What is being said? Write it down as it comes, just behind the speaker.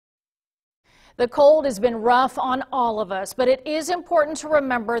The cold has been rough on all of us, but it is important to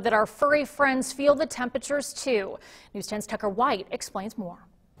remember that our furry friends feel the temperatures too. News 10's Tucker White explains more.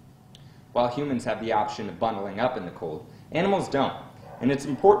 While humans have the option of bundling up in the cold, animals don't, and it's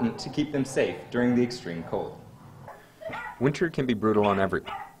important to keep them safe during the extreme cold. Winter can be brutal on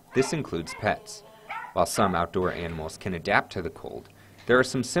everyone. This includes pets. While some outdoor animals can adapt to the cold, there are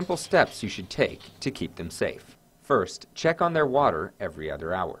some simple steps you should take to keep them safe. First, check on their water every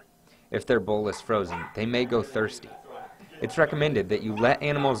other hour. If their bowl is frozen, they may go thirsty. It's recommended that you let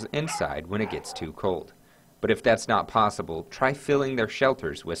animals inside when it gets too cold. But if that's not possible, try filling their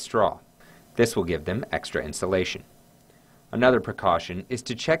shelters with straw. This will give them extra insulation. Another precaution is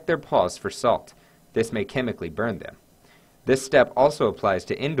to check their paws for salt. This may chemically burn them. This step also applies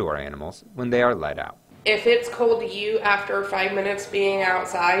to indoor animals when they are let out. If it's cold to you after 5 minutes being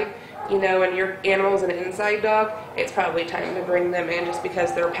outside, and your animal's an inside dog, it's probably time to bring them in just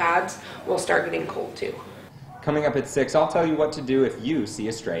because their pads will start getting cold too. Coming up at 6, I'll tell you what to do if you see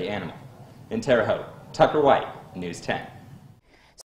a stray animal. In Terre Haute, Tucker White, News 10.